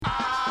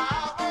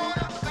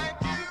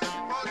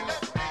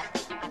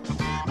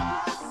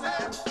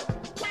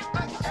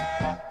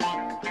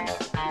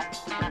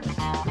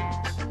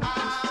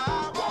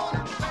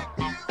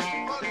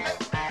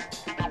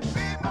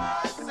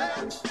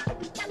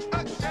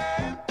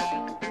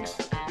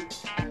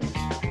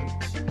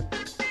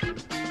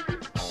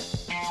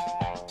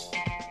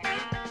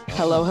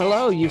Hello,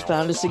 hello. You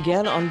found us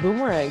again on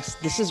Boomerangs.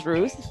 This is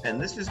Ruth.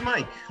 And this is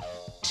Mike.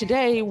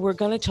 Today, we're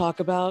going to talk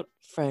about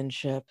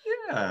friendship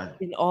Yeah.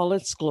 in all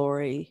its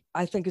glory.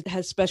 I think it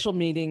has special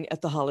meaning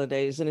at the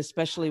holidays, and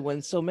especially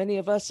when so many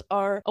of us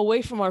are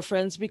away from our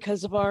friends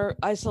because of our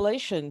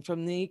isolation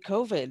from the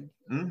COVID.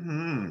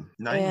 9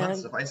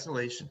 months of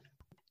isolation.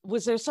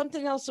 Was there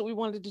something else that we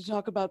wanted to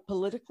talk about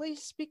politically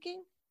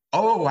speaking?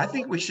 Oh, I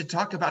think we should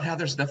talk about how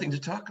there's nothing to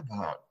talk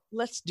about.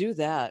 Let's do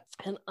that.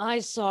 And I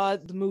saw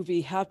the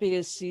movie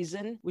Happiest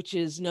Season, which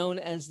is known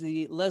as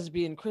the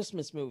lesbian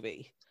Christmas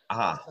movie.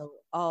 So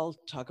I'll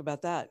talk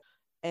about that.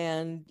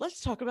 And let's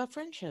talk about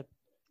friendship.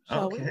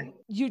 Shall we?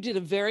 You did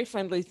a very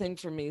friendly thing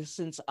for me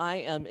since I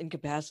am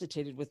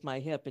incapacitated with my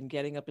hip and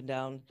getting up and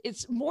down.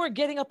 It's more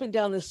getting up and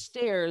down the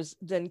stairs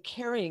than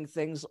carrying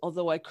things,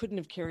 although I couldn't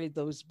have carried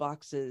those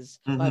boxes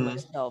by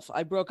myself.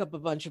 I broke up a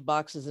bunch of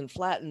boxes and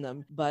flattened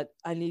them, but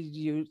I needed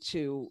you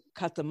to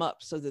cut them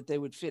up so that they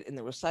would fit in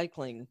the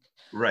recycling.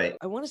 Right.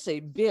 I want to say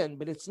bin,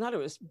 but it's not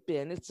a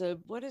bin. It's a,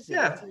 what is it?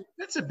 Yeah,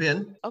 it's a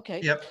bin. Okay.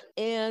 Yep.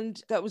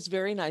 And that was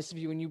very nice of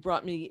you. And you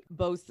brought me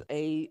both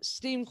a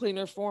steam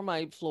cleaner for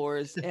my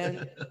floors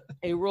and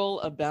a roll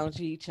of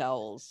Bounty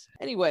towels.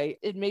 Anyway,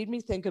 it made me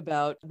think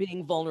about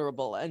being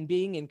vulnerable and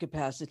being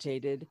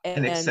incapacitated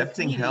and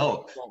accepting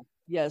help. People.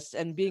 Yes.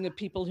 And being a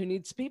people who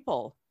needs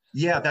people.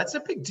 Yeah, that's a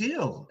big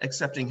deal,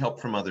 accepting help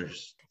from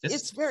others.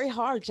 It's very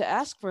hard to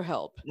ask for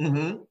help.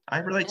 I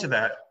relate to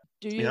that.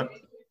 Do you? Yep.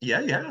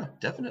 Yeah,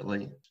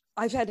 definitely.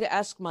 I've had to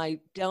ask my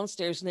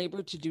downstairs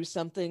neighbor to do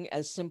something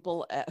as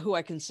simple, who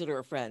I consider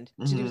a friend,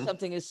 to do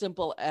something as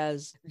simple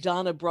as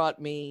Donna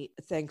brought me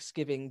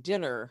Thanksgiving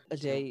dinner a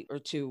day or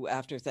two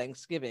after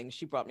Thanksgiving.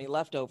 She brought me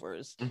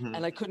leftovers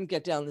and I couldn't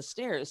get down the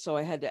stairs. So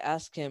I had to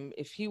ask him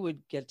if he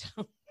would get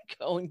down.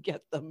 Go and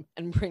get them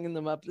and bring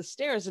them up the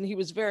stairs. And he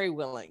was very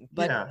willing,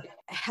 but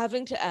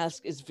having to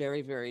ask is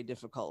very, very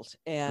difficult.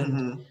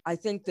 And I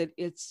think that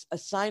it's a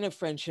sign of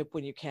friendship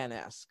when you can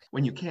ask.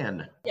 When you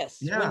can.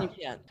 Yes, when you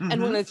can.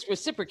 And when it's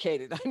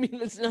reciprocated. I mean,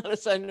 it's not a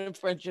sign of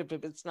friendship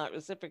if it's not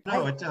reciprocated.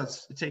 No, it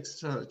does. It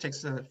takes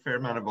a fair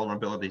amount of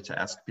vulnerability to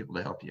ask people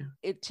to help you.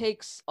 It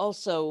takes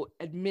also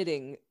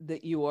admitting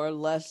that you are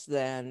less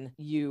than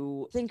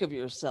you think of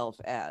yourself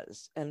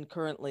as. And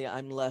currently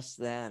I'm less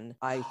than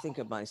I think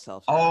of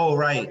myself as. Oh,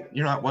 right.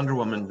 You're not Wonder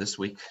Woman this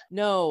week.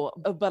 No,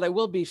 but I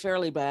will be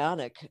fairly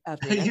bionic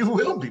after You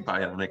will be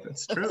bionic.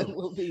 That's true. It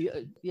will be,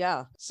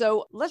 yeah.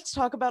 So let's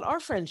talk about our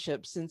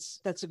friendship, since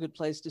that's a good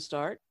place to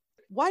start.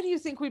 Why do you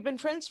think we've been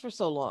friends for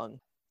so long?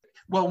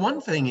 Well,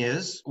 one thing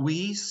is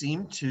we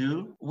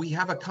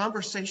have a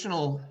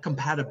conversational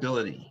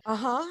compatibility.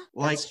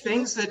 Like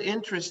things that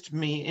interest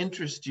me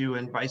interest you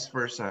and vice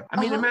versa. I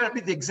mean, it might not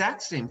be the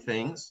exact same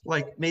things.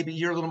 Like maybe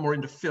you're a little more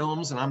into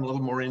films and I'm a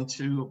little more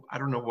into, I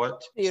don't know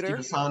what, theater.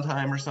 Stephen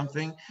Sondheim or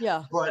something.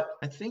 Yeah. But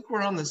I think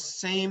we're on the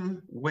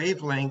same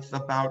wavelength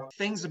about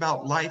things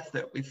about life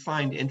that we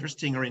find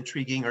interesting or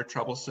intriguing or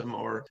troublesome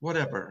or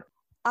whatever.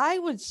 I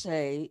would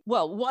say,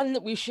 well, one,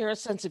 that we share a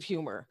sense of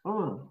humor.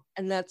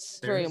 And that's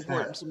very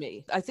important to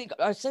me. I think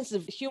our sense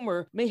of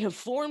humor may have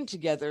formed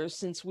together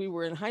since we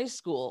were in high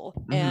school.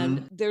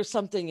 And there's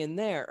something in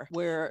there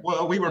where...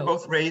 Well, we were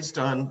both raised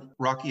on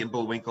Rocky and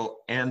Bullwinkle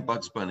and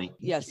Bugs Bunny.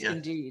 Yes,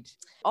 indeed.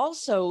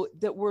 Also,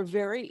 that we're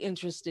very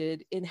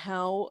interested in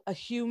how a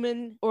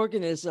human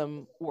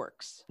organism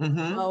works,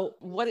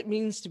 what it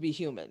means to be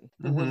human.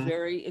 We're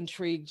very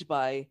intrigued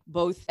by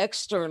both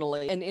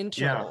externally and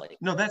internally. Yeah.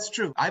 No, that's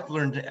true. I've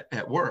learned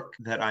at work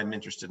that I'm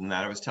interested in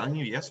that. I was telling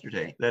you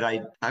yesterday that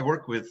I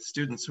work with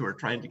students who are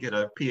trying to get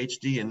a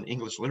PhD in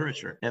English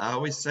literature. And I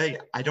always say,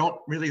 I don't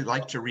really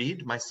like to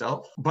read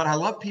myself, but I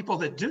love people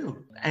that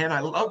do. And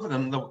I love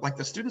them. Like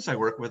the students I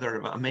work with are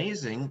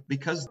amazing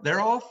because they're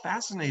all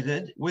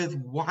fascinated with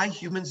why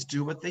humans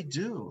do what they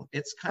do.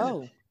 It's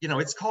kind of,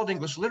 it's called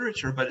English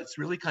literature, but it's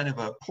really kind of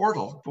a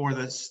portal for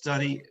the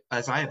study,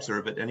 as I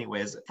observe it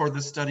anyways, for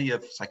the study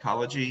of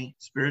psychology,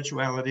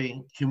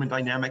 spirituality, human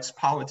dynamics,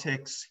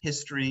 politics,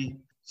 history,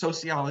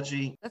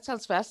 sociology. That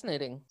sounds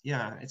fascinating.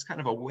 Yeah, it's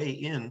kind of a way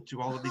in to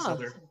all of these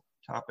other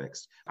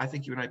topics. I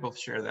think you and I both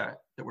share that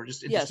we're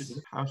just interested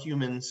in how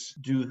humans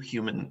do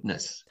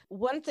humanness.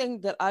 One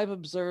thing that I've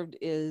observed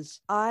is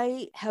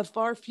I have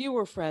far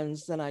fewer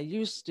friends than I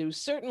used to,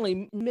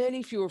 certainly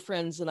many fewer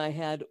friends than I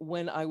had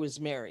when I was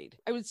married.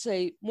 I would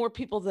say more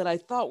people that I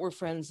thought were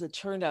friends that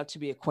turned out to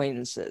be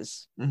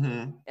acquaintances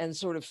and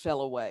sort of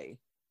fell away.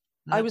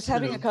 I was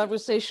having a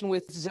conversation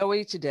with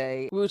Zoe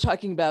today. We were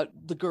talking about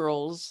the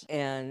girls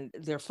and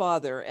their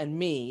father and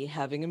me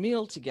having a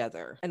meal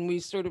together. And we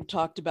sort of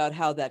talked about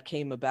how that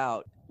came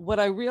about. What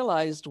I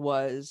realized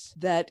was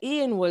that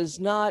Ian was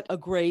not a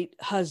great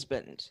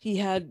husband. He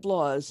had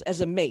flaws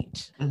as a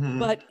mate,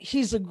 but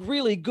he's a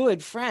really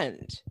good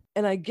friend.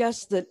 And I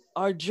guess that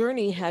our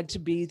journey had to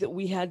be that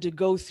we had to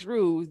go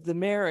through the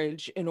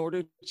marriage in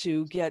order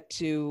to get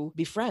to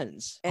be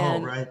friends.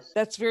 And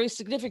that's very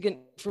significant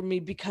for me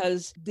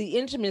because the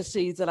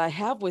intimacy that I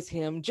have with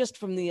him, just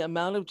from the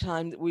amount of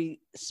time that we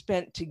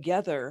spent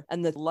together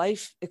and the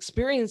life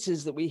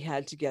experiences that we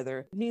had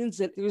together, means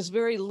that there was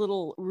very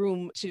little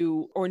room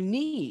to or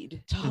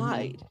need to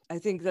hide. I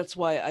think that's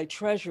why I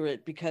treasure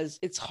it, because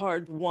it's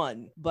hard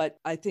won, but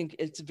I think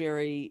it's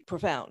very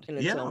profound in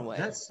its own way.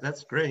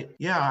 That's great.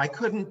 Yeah, I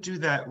couldn't do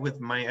that with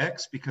my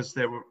ex because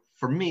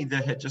for me,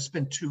 there had just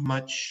been too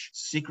much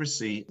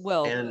secrecy.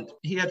 Well, and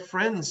he had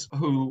friends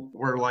who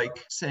were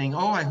like saying,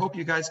 oh, I hope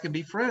you guys can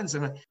be friends.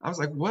 And I was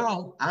like,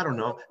 well, I don't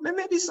know.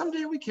 Maybe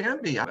someday we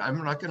can be.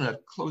 I'm not going to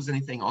close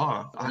anything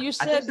off. You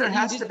said I think there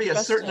has to be a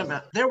certain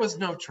amount. There was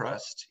no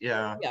trust.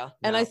 Yeah.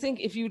 And I think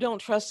if you don't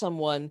trust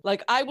someone,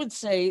 like I would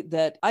say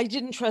that I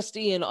didn't trust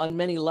Ian on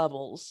many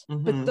levels,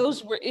 but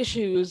those were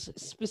issues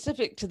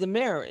specific to the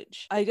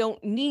marriage. I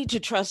don't need to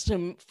trust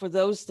him for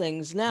those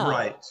things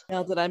now,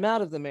 now that I'm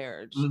out of the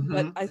marriage.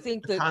 But I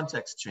think that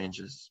context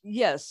changes.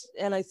 Yes.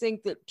 And I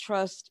think that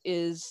trust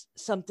is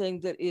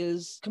something that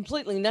is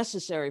completely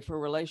necessary for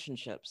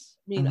relationships.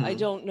 I mean, I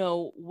don't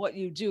know what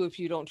you do if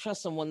you don't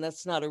trust someone.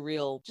 That's not a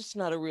real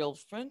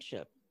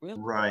friendship. Really?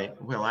 Right.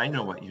 Well, I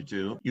know what you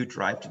do. You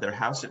drive to their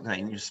house at night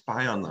and you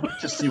spy on them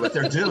to see what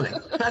they're doing.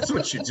 That's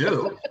what you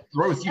do.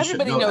 Ruth, you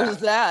Everybody should know knows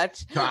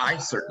that. I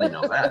certainly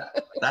know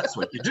that. That's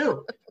what you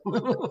do.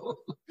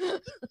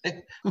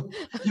 You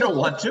don't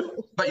want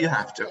to, but you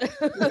have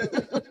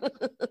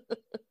to.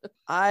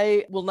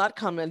 I will not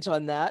comment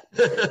on that,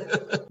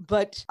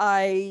 but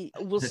I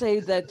will say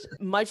that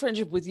my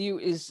friendship with you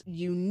is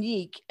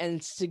unique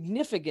and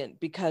significant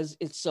because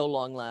it's so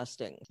long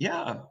lasting.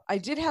 Yeah. I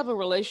did have a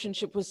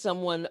relationship with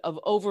someone of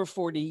over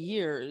 40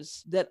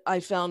 years that I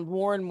found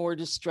more and more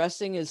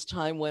distressing as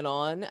time went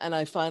on, and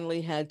I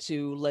finally had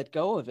to let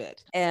go of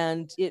it.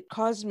 And it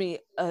caused me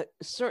a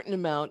certain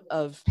amount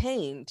of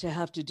pain to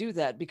have to do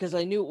that because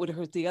I knew it would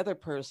hurt the other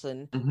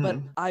person, but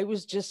I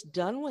was just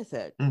done with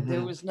it.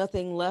 There was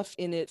nothing left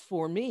in it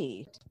for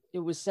me. It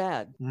was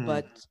sad,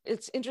 but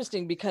it's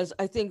interesting because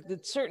I think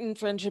that certain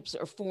friendships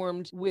are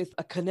formed with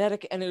a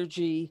kinetic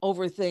energy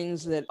over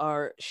things that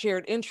are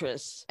shared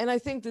interests. And I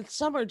think that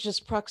some are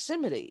just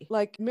proximity.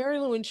 Like Mary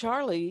Lou and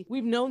Charlie,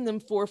 we've known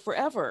them for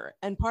forever.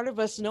 And part of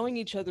us knowing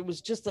each other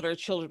was just that our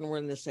children were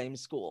in the same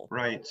school.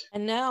 Right.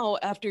 And now,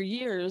 after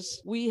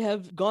years, we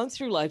have gone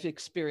through life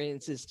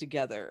experiences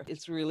together.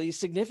 It's really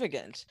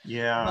significant.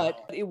 Yeah.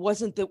 But it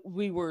wasn't that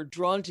we were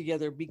drawn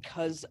together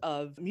because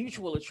of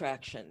mutual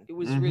attraction. It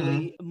was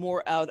really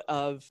more out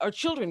of our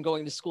children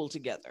going to school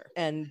together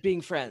and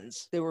being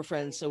friends. They were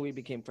friends, so we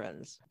became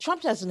friends.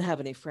 Trump doesn't have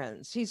any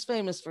friends. He's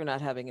famous for not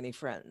having any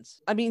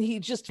friends. I mean, he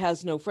just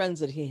has no friends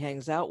that he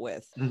hangs out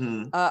with.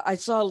 I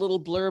saw a little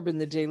blurb in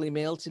the Daily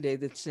Mail today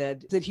that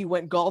said that he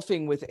went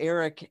golfing with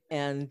Eric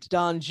and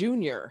Don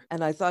Jr.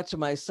 And I thought to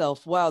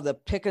myself, wow, the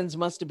pickings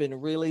must have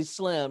been really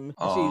slim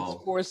if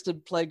he's forced to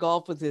play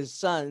golf with his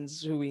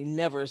sons, who he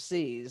never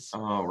sees.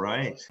 Oh,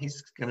 right.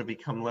 He's going to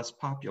become less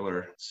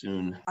popular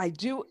soon. I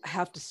do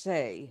have to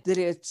say that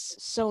it's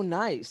so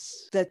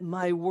nice that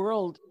my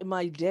world,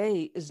 my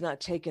day is not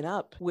taken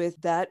up with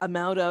that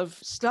amount of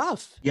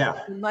stuff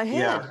in my head.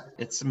 Yeah,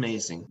 it's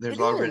amazing. There's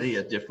already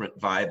a different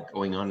vibe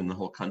going on in the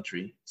whole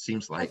country,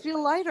 seems like. I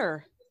feel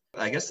lighter.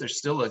 I guess there's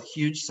still a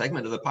huge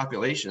segment of the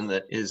population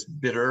that is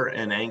bitter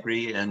and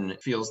angry and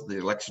feels the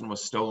election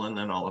was stolen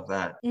and all of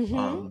that.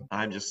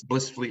 I'm just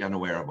blissfully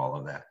unaware of all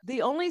of that.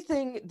 The only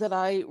thing that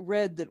I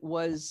read that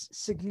was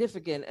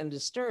significant and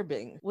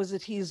disturbing was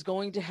that he's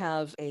going to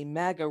have a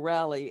MAGA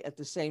rally at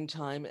the same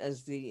time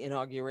as the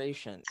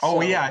inauguration.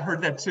 Oh, yeah, I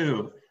heard that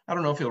too. I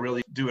don't know if he'll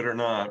really do it or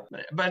not.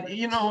 But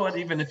you know what?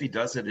 Even if he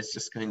does it, it's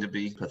just going to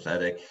be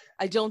pathetic.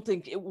 I don't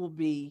think it will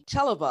be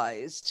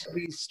televised.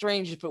 It'd be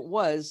strange if it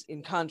was,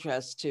 in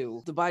contrast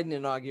to the Biden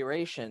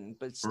inauguration,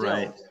 but still.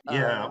 Right.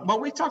 Yeah. Well,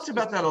 we talked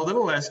about that a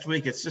little last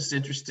week. It's just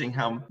interesting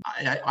how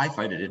I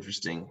find it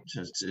interesting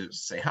to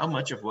say how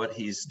much of what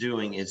he's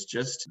doing is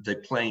just the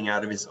playing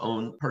out of his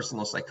own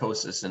personal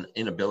psychosis and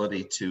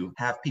inability to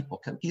have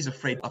people. He's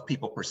afraid of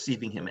people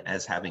perceiving him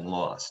as having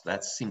lost.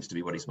 That seems to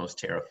be what he's most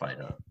terrified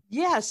of.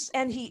 Yes.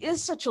 And he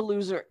is such a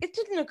loser. It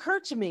didn't occur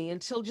to me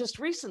until just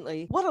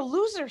recently what a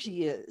loser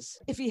he is.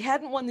 If he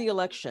hadn't won the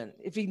election,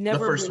 if he'd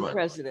never been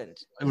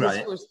president.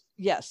 Right.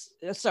 Yes.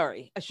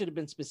 Sorry, I should have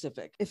been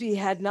specific. If he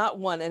had not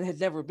won and had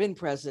never been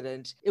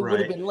president, it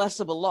would have been less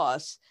of a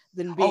loss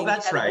than being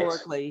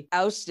categorically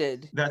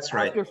ousted. That's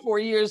right. After 4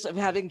 years of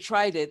having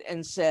tried it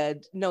and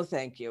said, no,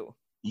 thank you.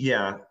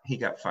 Yeah, he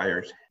got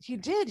fired. He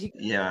did.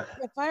 He got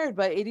fired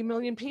by 80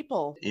 million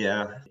people.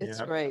 Yeah. It's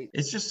great.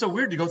 It's just so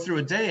weird to go through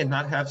a day and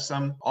not have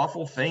some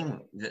awful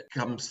thing that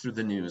comes through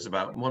the news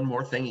about one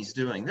more thing he's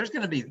doing. There's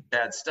going to be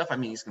bad stuff. I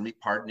mean, he's going to be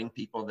pardoning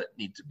people that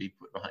need to be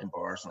put behind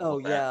bars. And all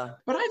that.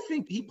 But I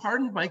think he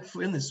pardoned Mike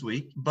Flynn this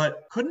week,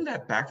 but couldn't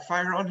that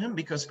backfire on him?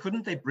 Because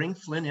couldn't they bring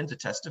Flynn in to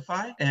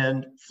testify?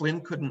 And Flynn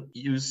couldn't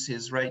use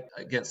his right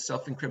against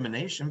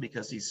self-incrimination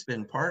because he's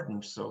been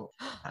pardoned. So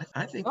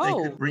I think they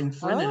could bring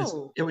Flynn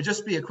in. It would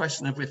just be a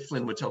question of if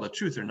Flynn would tell the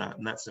truth or not,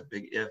 and that's a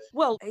big if.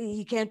 Well,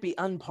 he can't be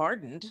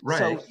unpardoned,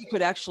 so he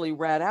could actually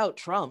rat out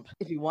Trump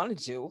if he wanted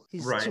to.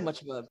 He's too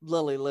much of a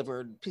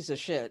lily-livered piece of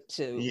shit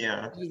to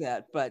do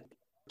that, but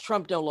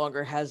Trump no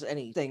longer has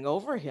anything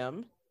over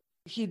him.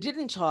 He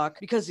didn't talk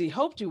because he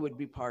hoped he would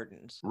be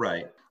pardoned.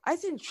 Right. I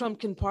think Trump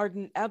can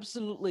pardon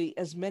absolutely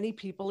as many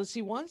people as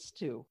he wants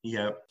to.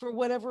 Yeah. For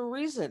whatever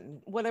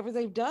reason, whatever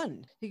they've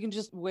done. He can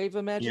just wave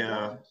a magic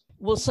wand.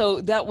 Well, so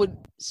that would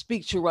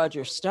speak to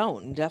Roger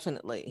Stone,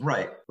 definitely.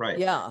 Right.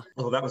 Yeah.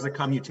 Well, that was a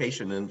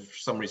commutation, and for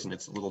some reason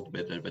it's a little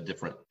bit of a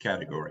different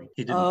category.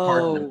 He didn't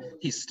pardon him.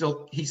 He's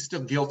still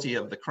guilty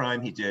of the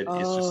crime he did.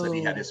 It's just that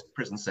he had his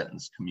prison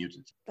sentence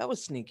commuted. That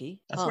was sneaky.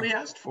 That's what he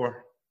asked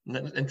for.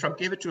 And Trump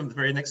gave it to him the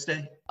very next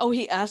day. Oh,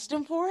 he asked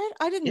him for it?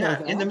 I didn't know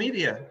that. Yeah, in the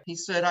media. He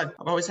said, I've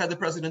always had the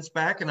president's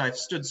back, and I've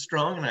stood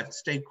strong, and I've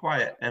stayed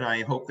quiet, and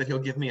I hope that he'll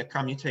give me a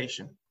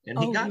commutation. And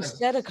he got it. He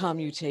said a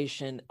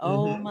commutation.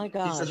 Oh my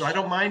gosh. He says, I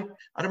don't mind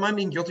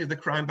being guilty of the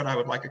crime, but I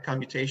would like a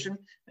commutation.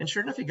 And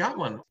sure enough, he got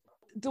one.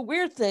 The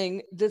weird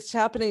thing that's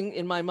happening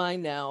in my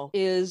mind now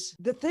is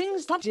the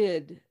things Trump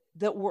did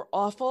that were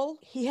awful,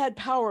 he had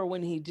power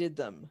when he did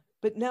them.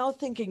 But now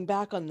thinking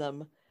back on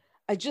them,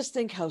 I just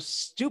think how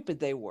stupid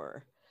they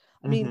were.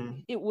 I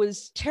mean, it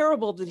was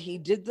terrible that he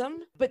did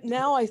them, but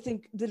now I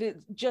think that it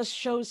just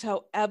shows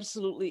how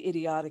absolutely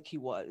idiotic he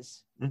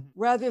was.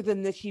 Rather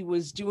than that he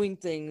was doing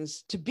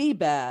things to be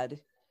bad,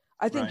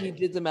 I think he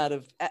did them out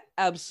of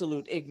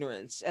absolute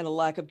ignorance and a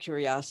lack of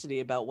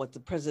curiosity about what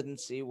the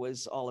presidency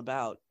was all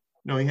about.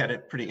 No, he had a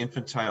pretty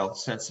infantile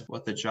sense of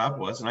what the job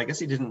was. And I guess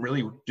he didn't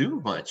really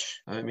do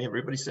much. I mean,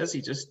 everybody says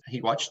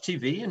he watched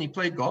TV and he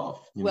played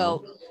golf.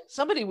 Well,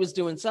 somebody was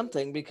doing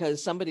something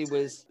because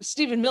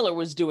Stephen Miller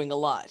was doing a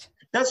lot.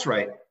 That's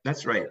right.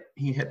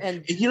 He had,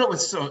 and you know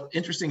what's so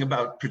interesting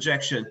about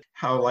projection,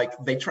 how like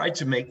they tried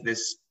to make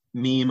this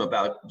meme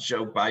about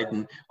Joe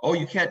Biden. Oh,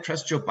 you can't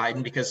trust Joe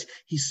Biden because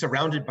he's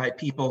surrounded by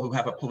people who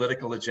have a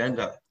political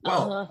agenda.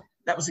 Well,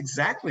 that was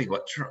exactly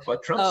what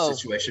Trump's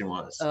situation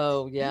was.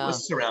 Oh, yeah.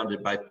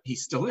 He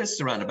still is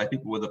surrounded by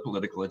people with a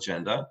political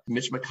agenda.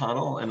 Mitch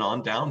McConnell and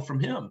on down from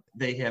him.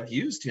 They have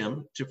used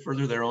him to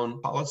further their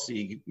own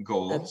policy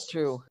goals. That's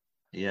true.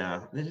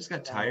 Yeah, they just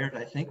got tired.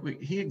 I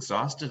think he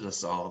exhausted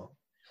us all.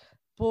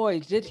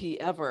 Boy, did he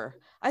ever.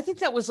 I think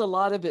that was a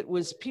lot of it,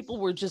 was people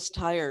were just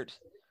tired.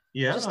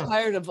 Yeah. Just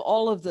tired of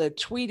all of the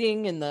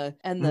tweeting and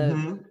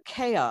the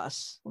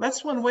chaos. Well,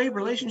 that's one way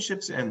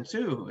relationships end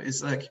too,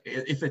 is like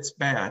if it's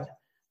bad,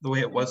 the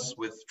way it was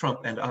with Trump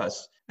and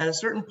us, at a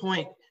certain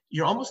point,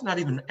 you're almost not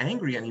even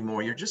angry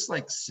anymore. You're just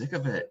like sick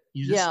of it.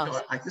 You just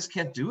go, I just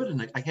can't do it.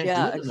 And I can't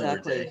do it another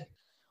day.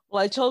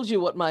 Well, I told you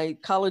what my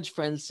college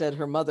friend said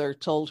her mother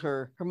told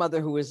her. Her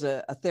mother, who was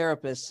a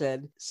therapist,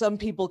 said, some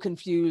people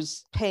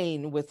confuse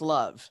pain with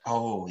love.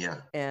 Oh,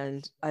 yeah.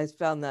 And I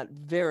found that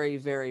very,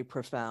 very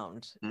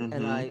profound.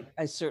 And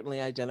I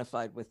certainly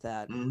identified with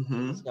that.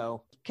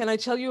 So can I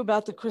tell you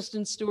about the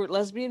Kristen Stewart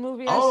lesbian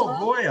movie I saw? Oh,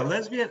 boy,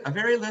 a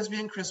very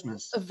lesbian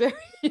Christmas.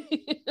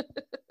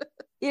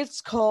 It's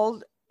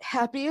called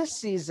Happiest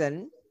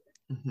Season.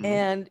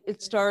 And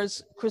it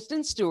stars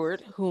Kristen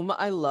Stewart, whom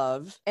I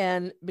love,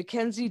 and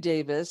Mackenzie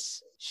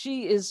Davis.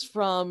 She is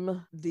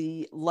from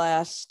the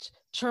last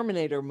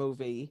Terminator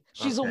movie.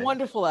 She's a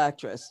wonderful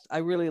actress. I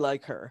really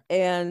like her.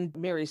 And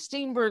Mary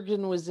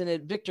Steenburgen was in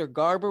it. Victor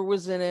Garber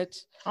was in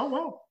it. Oh,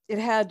 wow. It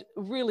had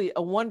really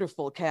a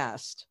wonderful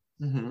cast.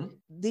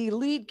 The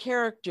lead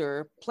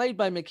character, played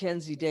by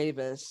Mackenzie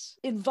Davis,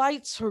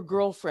 invites her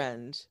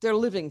girlfriend, they're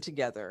living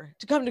together,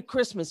 to come to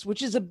Christmas,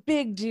 which is a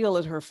big deal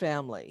at her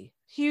family.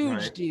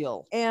 Huge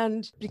deal.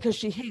 And because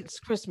she hates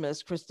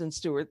Christmas, Kristen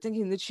Stewart,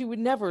 thinking that she would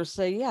never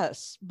say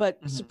yes. But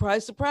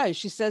surprise, surprise,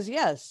 she says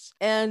yes.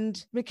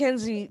 And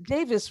Mackenzie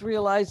Davis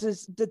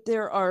realizes that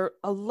there are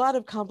a lot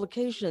of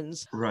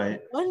complications.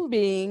 Right. One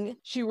being,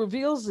 she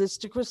reveals this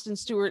to Kristen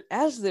Stewart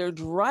as they're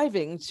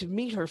driving to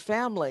meet her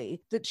family,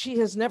 that she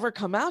has never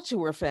come out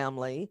to her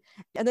family,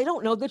 and they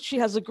don't know that she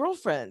has a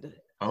girlfriend.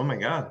 Oh my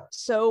God.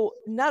 So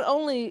not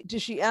only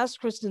does she ask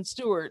Kristen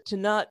Stewart to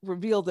not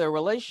reveal their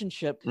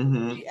relationship,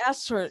 she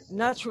asks her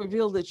not to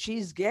reveal that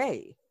she's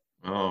gay.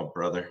 Oh,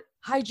 brother.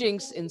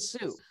 Hijinks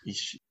ensue.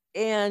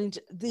 And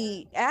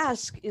the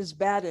ask is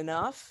bad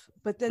enough,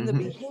 but then the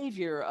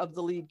behavior of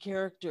the lead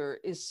character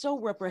is so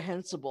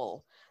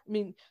reprehensible. I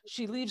mean,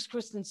 she leaves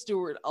Kristen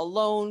Stewart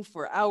alone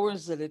for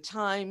hours at a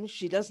time.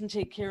 She doesn't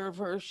take care of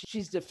her.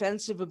 She's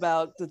defensive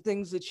about the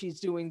things that she's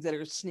doing that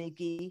are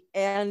sneaky.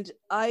 And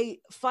I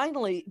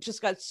finally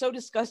just got so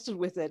disgusted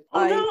with it.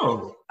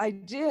 I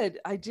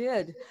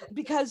did.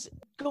 Because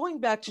going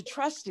back to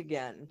trust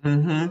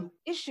again,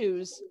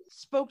 issues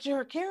spoke to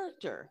her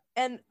character.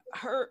 And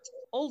her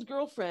old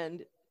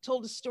girlfriend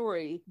told a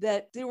story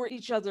that they were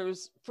each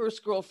other's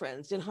first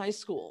girlfriends in high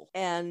school,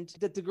 and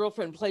that the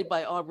girlfriend, played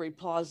by Aubrey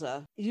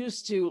Plaza,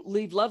 used to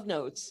leave love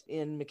notes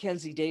in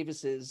Mackenzie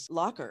Davis's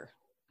locker.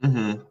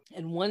 And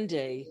one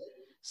day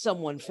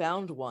someone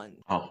found one.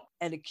 Oh.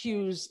 And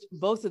accused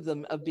both of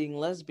them of being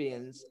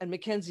lesbians. And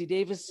Mackenzie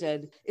Davis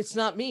said, "It's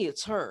not me,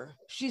 it's her.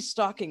 She's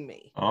stalking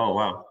me." Oh,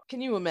 wow.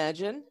 Can you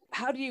imagine?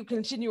 How do you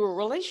continue a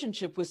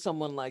relationship with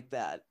someone like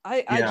that?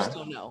 I just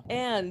don't know.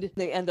 And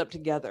they end up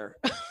together.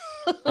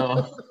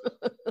 Oh.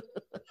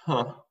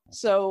 Huh.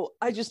 So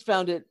I just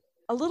found it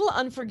a little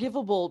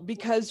unforgivable,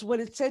 because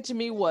what it said to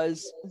me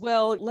was,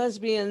 well,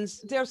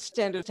 lesbians, their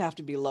standards have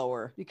to be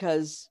lower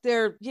because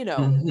they're,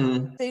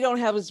 they don't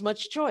have as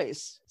much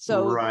choice.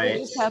 So they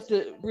just have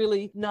to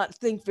really not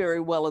think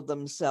very well of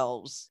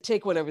themselves,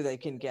 take whatever they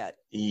can get.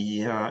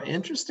 Yeah,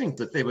 interesting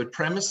that they would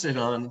premise it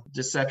on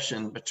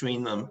deception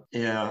between them.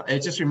 Yeah,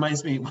 it just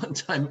reminds me one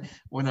time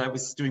when I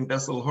was doing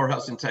Best Little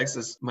Whorehouse in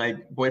Texas, my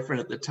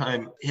boyfriend at the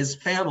time, his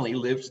family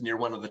lived near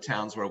one of the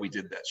towns where we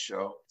did that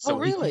show. So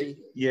really?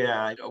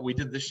 We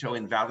did the show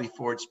in Valley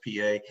Forge,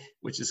 PA,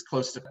 which is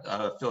close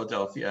to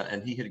Philadelphia,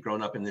 and he had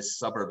grown up in this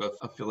suburb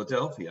of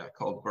Philadelphia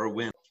called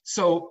Berwyn.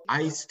 So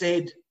I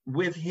stayed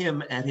with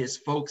him at his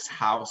folks'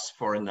 house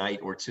for a night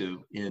or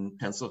two in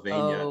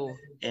Pennsylvania. Oh.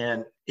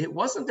 And it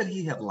wasn't that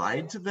he had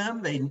lied to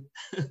them.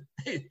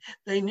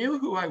 They knew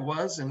who I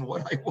was and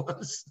what I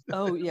was.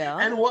 Oh, yeah.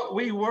 And what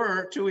we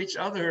were to each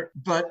other,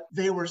 but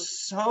they were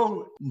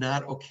so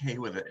not okay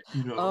with it,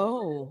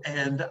 Oh.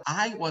 And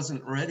I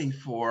wasn't ready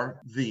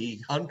for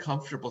the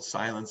uncomfortable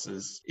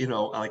silences,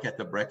 like at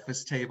the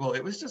breakfast table.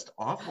 It was just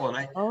awful. And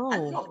I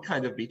felt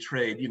kind of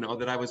betrayed,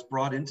 that I was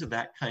brought into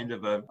that kind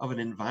of an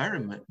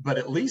environment. But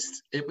at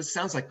least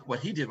sounds like what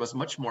he did was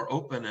much more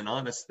open and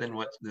honest than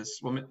what this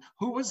woman,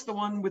 who was the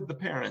one with the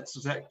parents?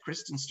 Was that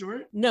Kristen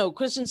Stewart? No,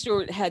 Kristen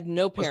Stewart had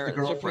no parents.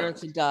 Her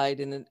parents had died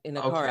in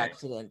a car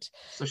accident.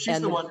 So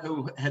she's the one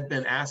who had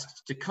been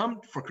asked to come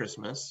for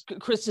Christmas.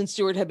 Kristen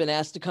Stewart had been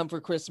asked to come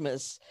for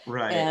Christmas.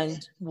 Right.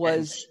 And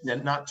was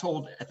and not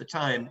told at the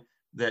time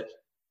that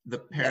the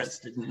parents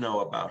didn't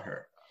know about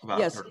her.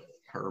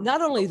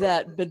 Not only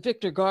that, but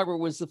Victor Garber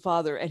was the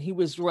father, and he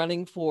was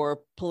running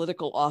for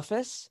political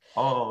office.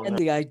 Oh, and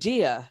the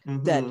idea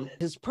that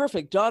his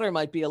perfect daughter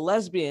might be a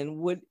lesbian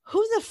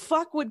who the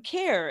fuck would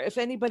care if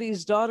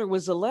anybody's daughter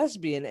was a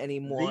lesbian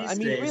anymore? These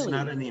days, really,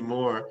 not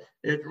anymore.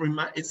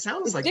 It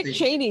sounds like Dick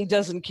Cheney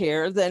doesn't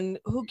care, then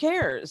who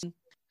cares?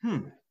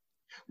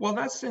 Well,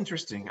 that's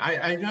interesting.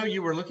 I know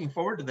you were looking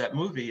forward to that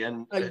movie,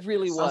 and I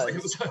really was. Like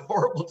it was a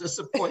horrible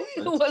disappointment.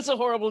 It was a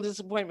horrible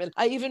disappointment.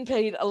 I even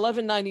paid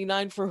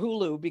 $11.99 for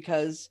Hulu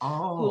because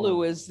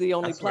Hulu is the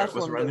only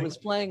platform that was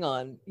playing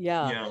on.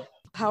 Yeah.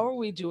 How are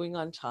we doing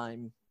on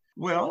time?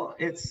 Well,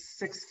 it's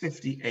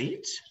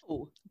 6:58.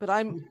 Oh, but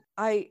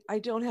I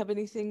don't have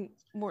anything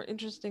more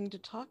interesting to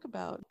talk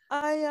about.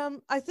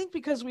 I think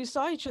because we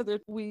saw each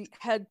other, we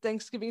had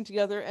Thanksgiving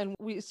together, and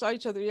we saw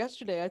each other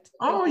yesterday.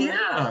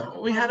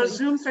 We had a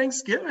Zoom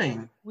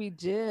Thanksgiving. We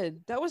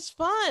did. That was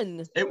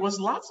fun. It was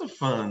lots of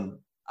fun.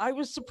 I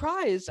was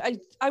surprised.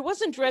 I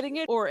wasn't dreading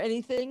it or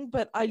anything,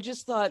 but I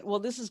just thought, well,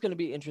 this is going to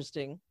be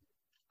interesting.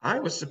 I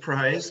was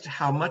surprised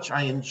how much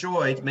I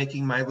enjoyed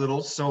making my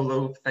little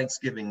solo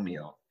Thanksgiving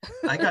meal.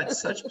 I got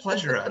such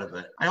pleasure out of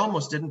it. I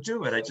almost didn't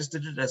do it. I just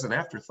did it as an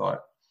afterthought.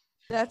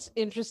 That's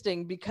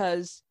interesting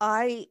because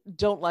I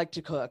don't like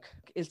to cook.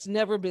 It's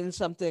never been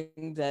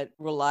something that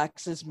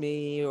relaxes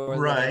me or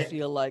that I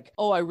feel like,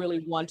 I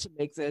really want to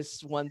make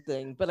this one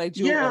thing, but I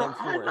do it when I'm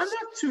forced. I'm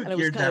not too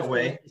geared that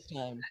way.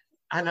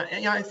 And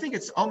I think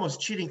it's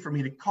almost cheating for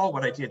me to call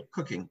what I did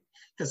cooking,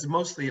 because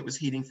mostly it was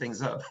heating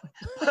things up.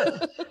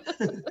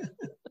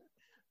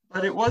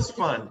 But it was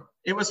fun.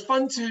 It was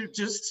fun to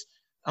just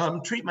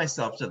treat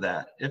myself to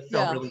that. It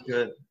felt really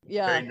good.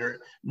 Yeah. Very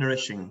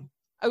nourishing.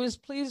 I was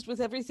pleased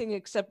with everything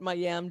except my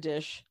yam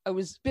dish. I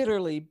was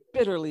bitterly,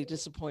 bitterly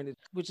disappointed,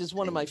 which is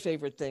one of my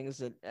favorite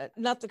things.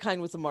 Not the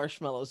kind with the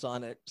marshmallows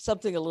on it,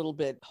 something a little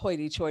bit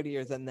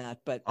hoity-toityier than that.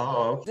 But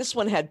this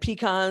one had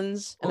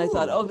pecans, and I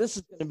thought, this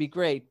is going to be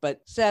great.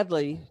 But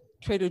sadly,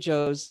 Trader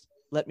Joe's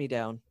let me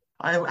down.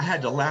 I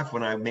had to laugh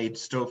when I made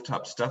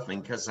stovetop stuffing,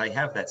 because I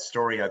have that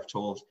story I've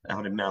told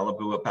out in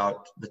Malibu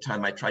about the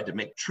time I tried to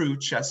make true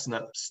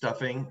chestnut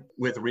stuffing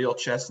with real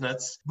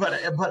chestnuts.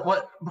 But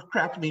what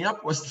cracked me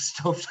up was the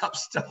stovetop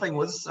stuffing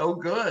was so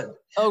good.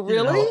 Oh,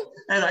 really?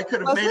 And I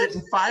could have made it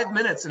in 5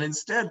 minutes. And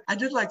instead, I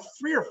did like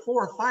 3 or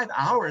 4 or 5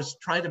 hours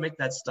trying to make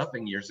that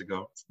stuffing years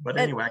ago. But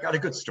anyway, I got a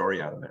good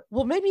story out of it.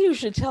 Well, maybe you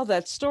should tell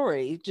that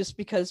story, just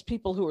because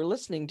people who are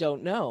listening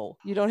don't know.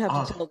 You don't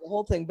have to tell the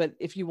whole thing, but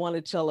if you want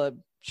to tell a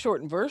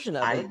shortened version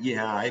of it.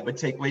 It would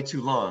take way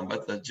too long,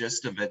 but the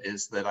gist of it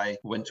is that I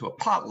went to a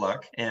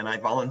potluck and I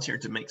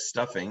volunteered to make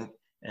stuffing.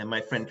 And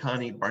my friend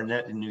Connie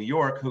Barnett in New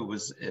York, who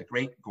was a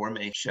great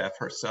gourmet chef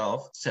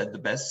herself, said the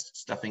best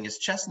stuffing is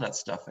chestnut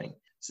stuffing.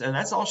 And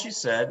that's all she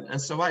said. And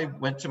so I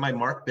went to my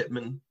Mark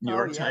Bittman New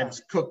York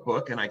Times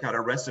cookbook and I got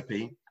a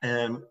recipe.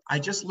 And I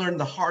just learned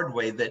the hard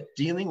way that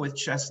dealing with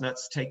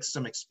chestnuts takes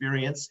some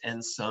experience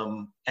and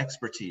some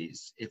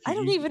expertise. I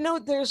don't even know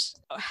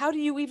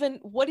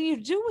what do you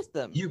do with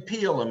them? You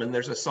peel them, and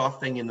there's a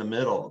soft thing in the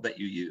middle that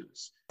you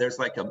use. There's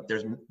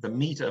the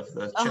meat of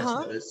the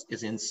chestnut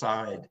is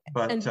inside.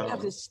 But and you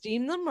have to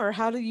steam them, or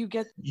how do you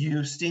get?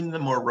 You steam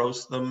them or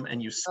roast them,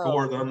 and you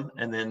score them,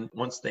 and then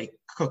once they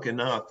cook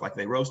enough, like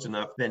they roast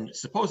enough, then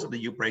supposedly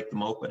you break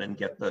them open and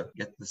get the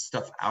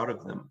stuff out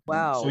of them.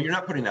 Wow! So you're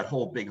not putting that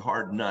whole big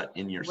hard nut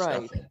in your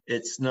stuffing.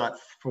 It's not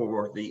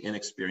for the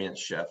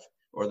inexperienced chef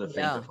or the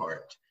faint of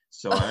heart.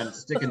 So I'm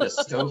sticking to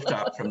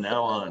stovetop from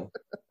now on.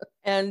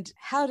 And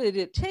how did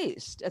it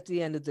taste at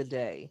the end of the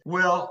day?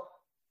 Well,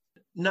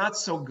 not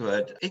so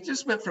good. It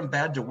just went from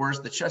bad to worse.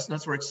 The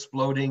chestnuts were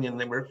exploding and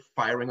they were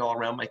firing all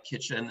around my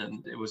kitchen,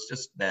 and it was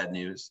just bad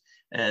news.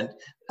 And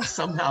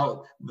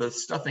somehow the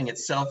stuffing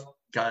itself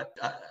got,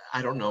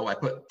 I don't know, I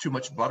put too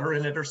much butter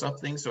in it or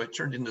something. So it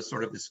turned into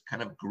sort of this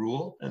kind of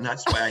gruel. And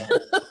that's why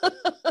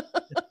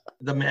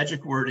the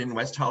magic word in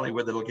West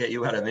Hollywood that'll get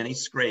you out of any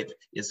scrape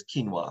is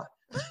quinoa.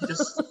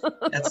 That's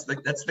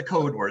the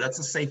code word. That's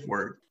a safe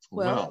word.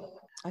 Well,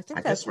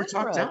 I guess we're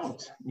talked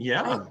out.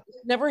 Yeah.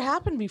 Never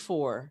happened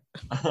before.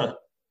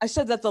 I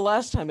said that the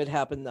last time it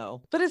happened,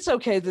 though, but it's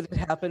okay that it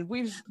happened.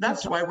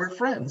 That's why we're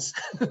friends.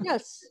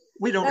 Yes.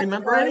 We don't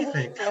remember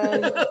anything.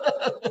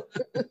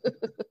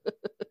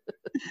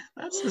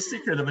 That's the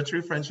secret of a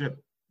true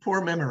friendship.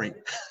 Poor memory.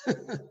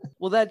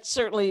 Well, that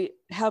certainly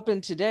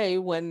happened today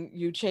when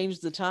you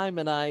changed the time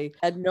and I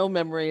had no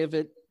memory of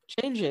it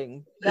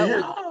changing. That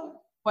was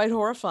quite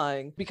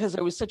horrifying because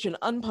I was such an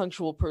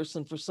unpunctual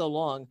person for so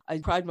long. I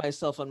pride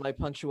myself on my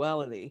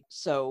punctuality.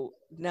 So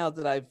now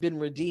that I've been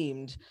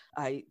redeemed,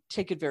 I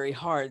take it very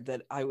hard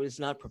that I was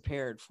not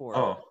prepared for.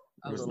 Oh,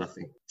 there was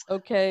nothing.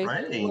 Okay.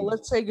 Well,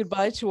 let's say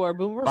goodbye to our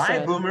boomer Bye,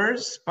 friend.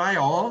 Boomers. Bye,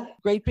 all.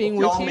 Great being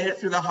with you. Y'all made it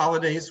through the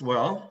holidays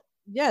well.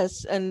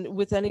 Yes, and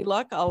with any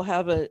luck, I'll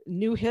have a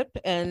new hip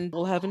and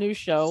we'll have a new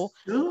show.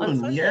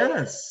 Soon,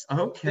 yes.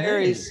 Okay.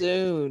 Very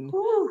soon.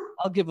 Whew.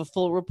 I'll give a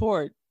full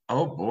report.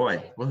 Oh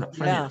boy, we'll have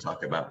plenty to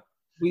talk about.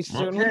 We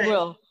certainly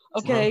will.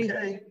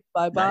 Okay.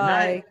 Bye-bye.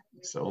 Night-night.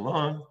 So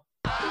long.